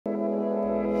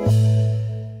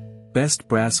Best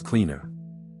Brass Cleaner.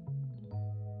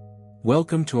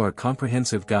 Welcome to our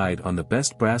comprehensive guide on the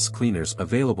best brass cleaners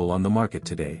available on the market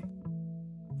today.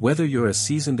 Whether you're a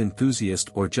seasoned enthusiast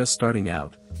or just starting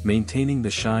out, maintaining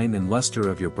the shine and luster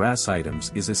of your brass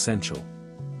items is essential.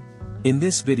 In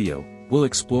this video, we'll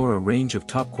explore a range of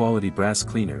top-quality brass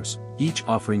cleaners, each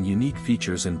offering unique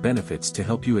features and benefits to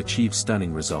help you achieve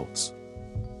stunning results.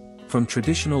 From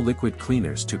traditional liquid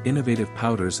cleaners to innovative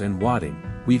powders and wadding,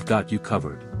 we've got you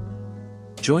covered.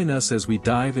 Join us as we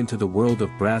dive into the world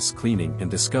of brass cleaning and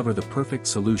discover the perfect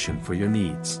solution for your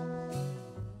needs.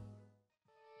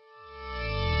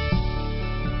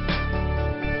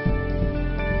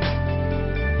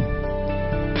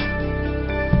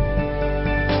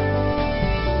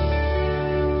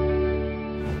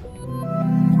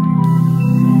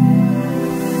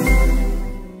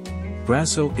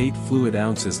 Brasso 8 Fluid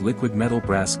Ounces Liquid Metal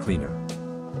Brass Cleaner.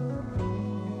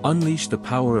 Unleash the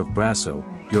power of Brasso,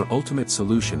 your ultimate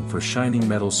solution for shining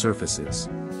metal surfaces.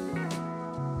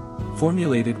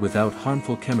 Formulated without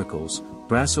harmful chemicals,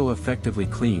 Brasso effectively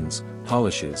cleans,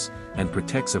 polishes, and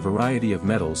protects a variety of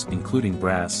metals including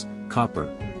brass,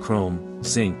 copper, chrome,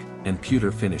 zinc, and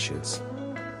pewter finishes.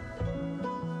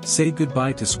 Say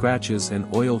goodbye to scratches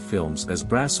and oil films as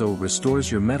Brasso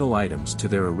restores your metal items to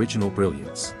their original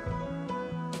brilliance.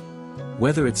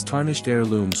 Whether it's tarnished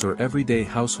heirlooms or everyday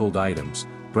household items,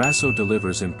 Brasso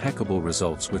delivers impeccable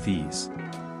results with ease.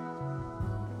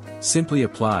 Simply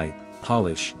apply,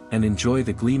 polish, and enjoy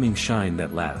the gleaming shine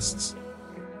that lasts.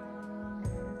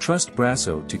 Trust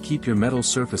Brasso to keep your metal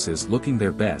surfaces looking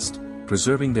their best,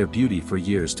 preserving their beauty for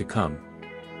years to come.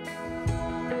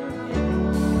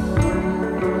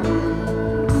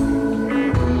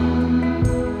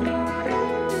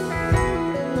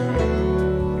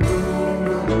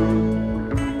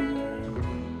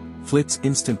 Flitz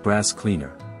Instant Brass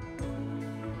Cleaner.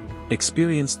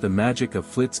 Experience the magic of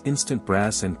Flitz Instant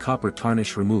Brass and Copper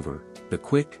Tarnish Remover, the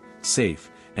quick,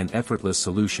 safe, and effortless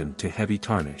solution to heavy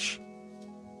tarnish.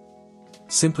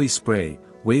 Simply spray,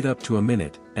 wait up to a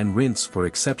minute, and rinse for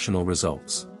exceptional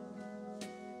results.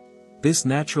 This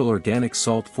natural organic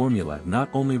salt formula not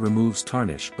only removes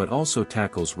tarnish but also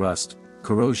tackles rust,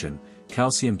 corrosion,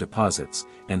 calcium deposits,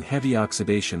 and heavy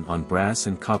oxidation on brass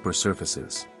and copper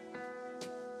surfaces.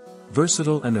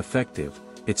 Versatile and effective,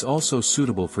 it's also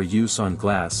suitable for use on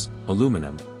glass,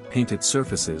 aluminum, painted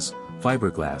surfaces,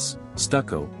 fiberglass,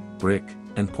 stucco, brick,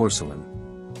 and porcelain.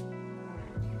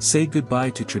 Say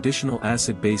goodbye to traditional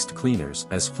acid-based cleaners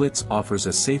as Flitz offers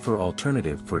a safer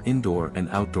alternative for indoor and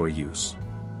outdoor use.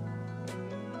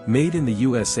 Made in the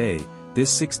USA, this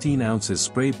 16 ounces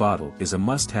spray bottle is a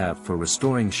must-have for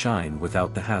restoring shine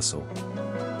without the hassle.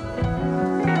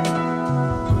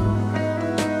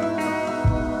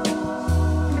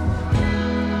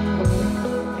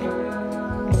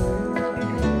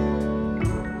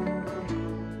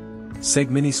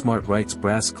 Mini Smart Wright's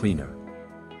Brass Cleaner.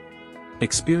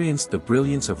 Experience the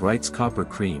brilliance of Wright's Copper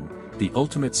Cream, the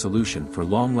ultimate solution for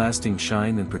long-lasting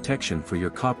shine and protection for your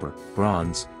copper,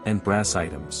 bronze, and brass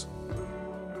items.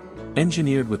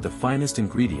 Engineered with the finest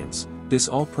ingredients, this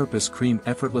all-purpose cream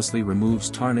effortlessly removes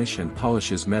tarnish and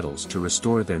polishes metals to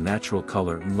restore their natural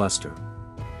color and luster.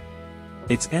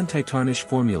 Its anti-tarnish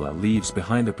formula leaves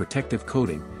behind a protective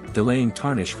coating, delaying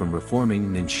tarnish from reforming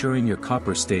and ensuring your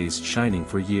copper stays shining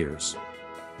for years.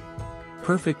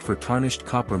 Perfect for tarnished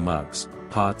copper mugs,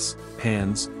 pots,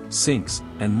 pans, sinks,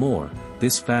 and more,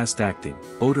 this fast-acting,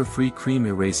 odor-free cream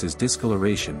erases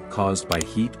discoloration caused by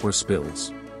heat or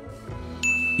spills.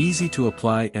 Easy to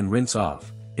apply and rinse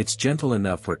off, it's gentle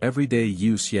enough for everyday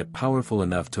use yet powerful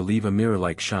enough to leave a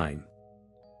mirror-like shine.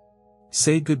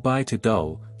 Say goodbye to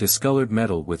dull, discolored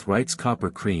metal with Wright's Copper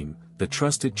Cream, the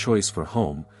trusted choice for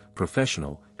home,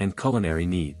 professional, and culinary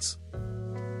needs.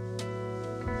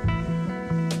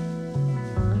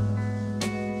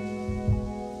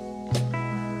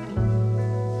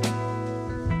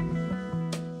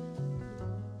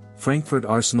 Frankfurt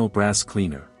Arsenal Brass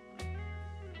Cleaner.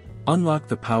 Unlock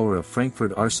the power of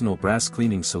Frankfurt Arsenal Brass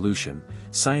Cleaning Solution,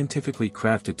 scientifically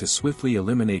crafted to swiftly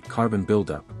eliminate carbon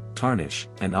buildup, tarnish,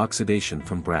 and oxidation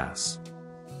from brass.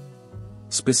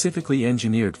 Specifically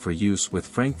engineered for use with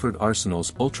Frankfurt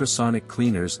Arsenal's ultrasonic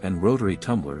cleaners and rotary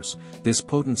tumblers, this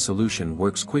potent solution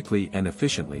works quickly and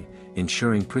efficiently,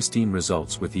 ensuring pristine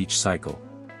results with each cycle.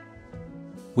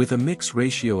 With a mix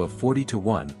ratio of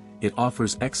 40:1, it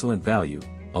offers excellent value,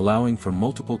 allowing for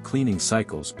multiple cleaning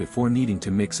cycles before needing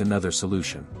to mix another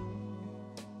solution.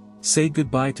 Say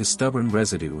goodbye to stubborn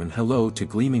residue and hello to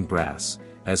gleaming brass,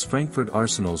 as Frankfurt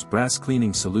Arsenal's brass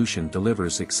cleaning solution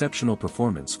delivers exceptional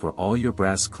performance for all your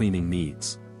brass cleaning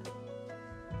needs.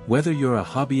 Whether you're a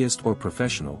hobbyist or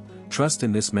professional, Trust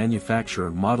in this manufacturer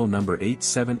model number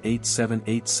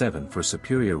 878787 for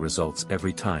superior results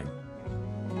every time.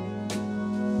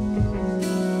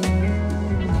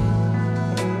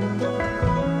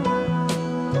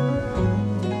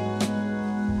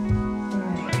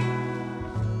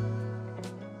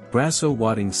 Brasso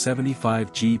Wadding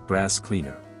 75G Brass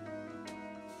Cleaner.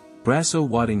 Brasso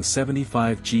Wadding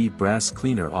 75G Brass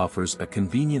Cleaner offers a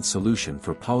convenient solution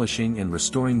for polishing and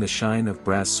restoring the shine of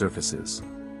brass surfaces.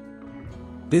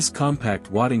 This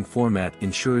compact wadding format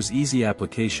ensures easy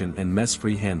application and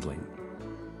mess-free handling.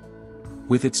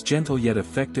 With its gentle yet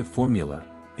effective formula,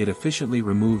 it efficiently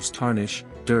removes tarnish,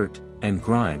 dirt, and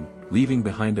grime, leaving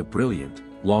behind a brilliant,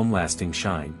 long-lasting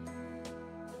shine.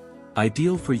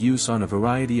 Ideal for use on a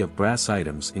variety of brass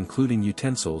items including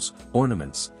utensils,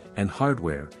 ornaments, and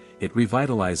hardware, it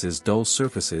revitalizes dull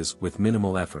surfaces with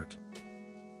minimal effort.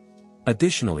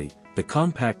 Additionally, the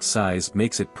compact size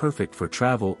makes it perfect for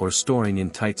travel or storing in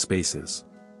tight spaces.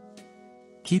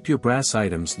 Keep your brass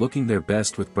items looking their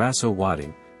best with Brasso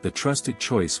Wadding, the trusted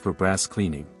choice for brass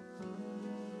cleaning.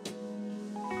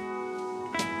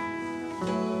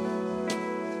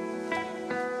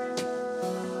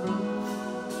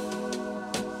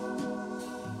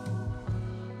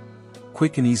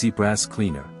 Quick and Easy Brass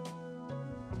Cleaner.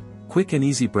 Quick and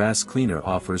Easy Brass Cleaner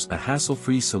offers a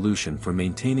hassle-free solution for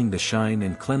maintaining the shine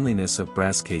and cleanliness of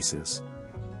brass cases.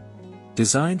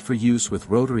 Designed for use with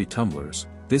rotary tumblers,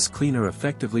 this cleaner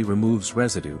effectively removes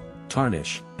residue,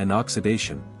 tarnish, and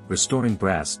oxidation, restoring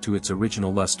brass to its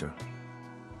original luster.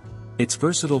 Its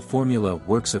versatile formula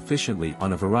works efficiently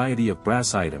on a variety of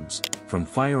brass items, from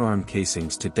firearm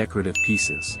casings to decorative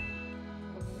pieces.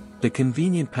 The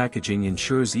convenient packaging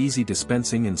ensures easy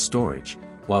dispensing and storage,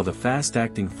 while the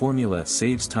fast-acting formula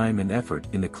saves time and effort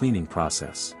in the cleaning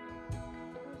process.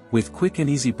 With Quick and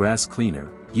Easy Brass Cleaner,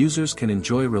 users can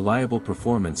enjoy reliable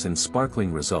performance and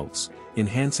sparkling results,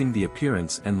 enhancing the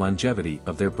appearance and longevity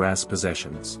of their brass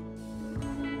possessions.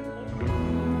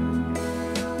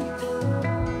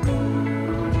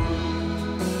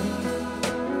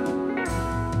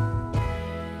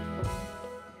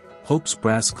 Hope's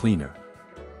Brass Cleaner.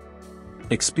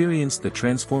 Experience the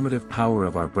transformative power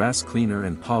of our brass cleaner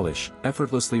and polish,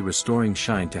 effortlessly restoring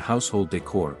shine to household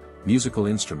decor, musical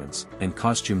instruments, and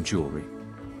costume jewelry.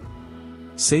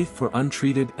 Safe for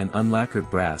untreated and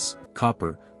unlacquered brass,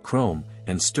 copper, chrome,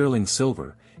 and sterling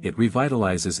silver, it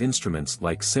revitalizes instruments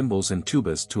like cymbals and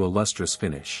tubas to a lustrous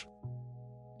finish.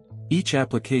 Each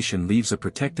application leaves a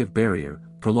protective barrier,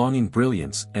 prolonging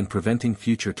brilliance and preventing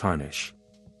future tarnish.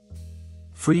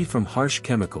 Free from harsh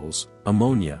chemicals,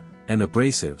 ammonia, and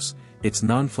abrasives, it's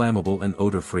non-flammable and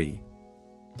odor-free.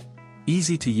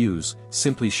 Easy to use,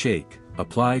 simply shake,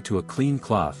 apply to a clean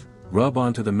cloth, rub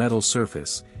onto the metal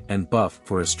surface, and buff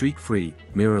for a streak-free,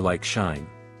 mirror-like shine.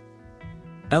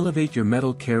 Elevate your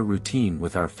metal care routine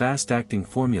with our fast-acting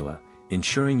formula,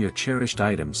 ensuring your cherished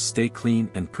items stay clean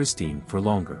and pristine for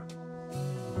longer.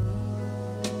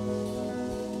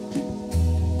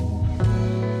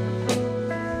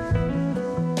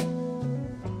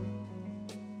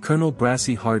 Colonel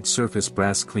Brassy Hard Surface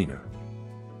Brass Cleaner.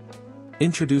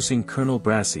 Introducing Colonel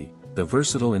Brassy, the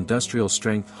versatile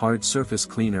industrial-strength hard surface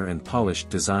cleaner and polish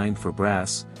designed for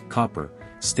brass, copper,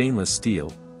 stainless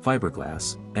steel,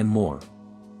 fiberglass, and more.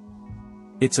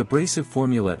 Its abrasive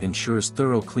formula ensures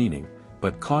thorough cleaning,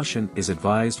 but caution is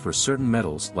advised for certain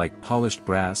metals like polished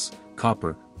brass,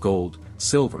 copper, gold,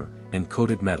 silver, and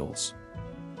coated metals.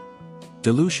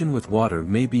 Dilution with water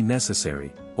may be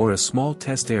necessary, or a small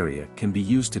test area can be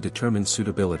used to determine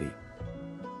suitability.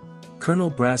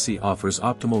 Colonel Brassy offers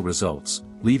optimal results,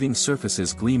 leaving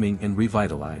surfaces gleaming and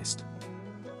revitalized.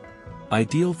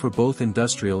 Ideal for both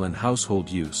industrial and household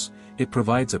use, it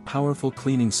provides a powerful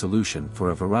cleaning solution for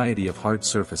a variety of hard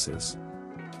surfaces.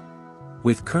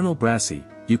 With Colonel Brassy,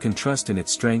 you can trust in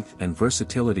its strength and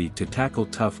versatility to tackle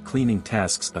tough cleaning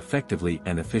tasks effectively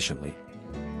and efficiently.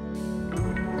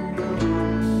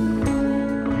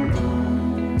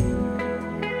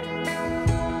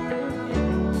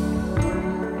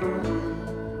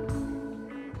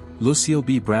 Lucille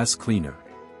B Brass Cleaner.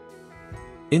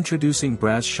 Introducing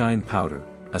Brass Shine Powder,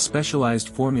 a specialized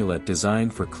formula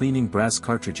designed for cleaning brass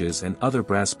cartridges and other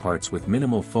brass parts with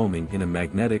minimal foaming in a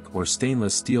magnetic or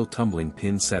stainless steel tumbling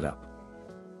pin setup.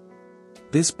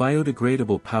 This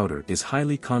biodegradable powder is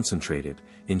highly concentrated,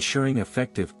 ensuring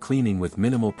effective cleaning with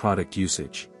minimal product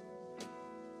usage.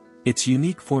 Its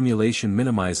unique formulation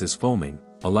minimizes foaming,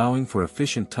 allowing for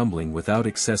efficient tumbling without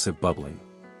excessive bubbling.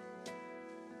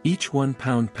 Each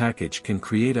 1-pound package can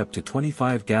create up to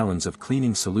 25 gallons of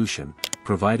cleaning solution,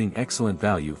 providing excellent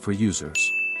value for users.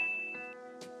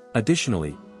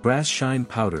 Additionally, Brass Shine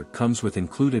Powder comes with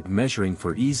included measuring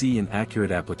for easy and accurate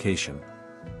application.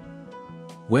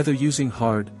 Whether using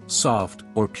hard, soft,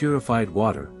 or purified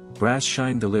water, Brass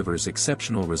Shine delivers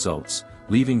exceptional results,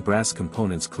 leaving brass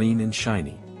components clean and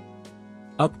shiny.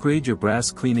 Upgrade your brass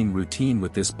cleaning routine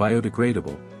with this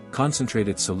biodegradable,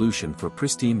 concentrated solution for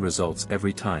pristine results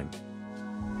every time.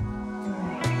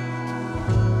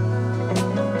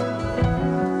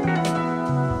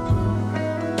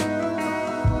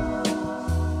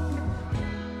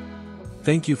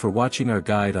 Thank you for watching our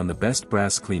guide on the best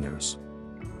brass cleaners.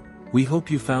 We hope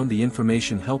you found the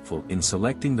information helpful in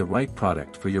selecting the right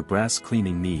product for your brass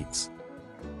cleaning needs.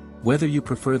 Whether you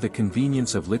prefer the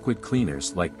convenience of liquid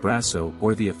cleaners like Brasso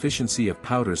or the efficiency of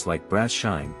powders like Brass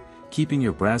Shine, keeping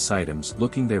your brass items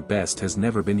looking their best has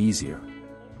never been easier.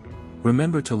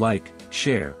 Remember to like,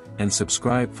 share, and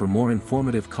subscribe for more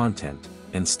informative content,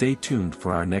 and stay tuned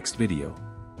for our next video.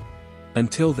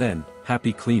 Until then,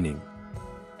 happy cleaning!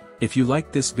 If you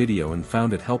liked this video and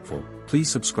found it helpful, please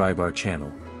subscribe our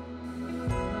channel.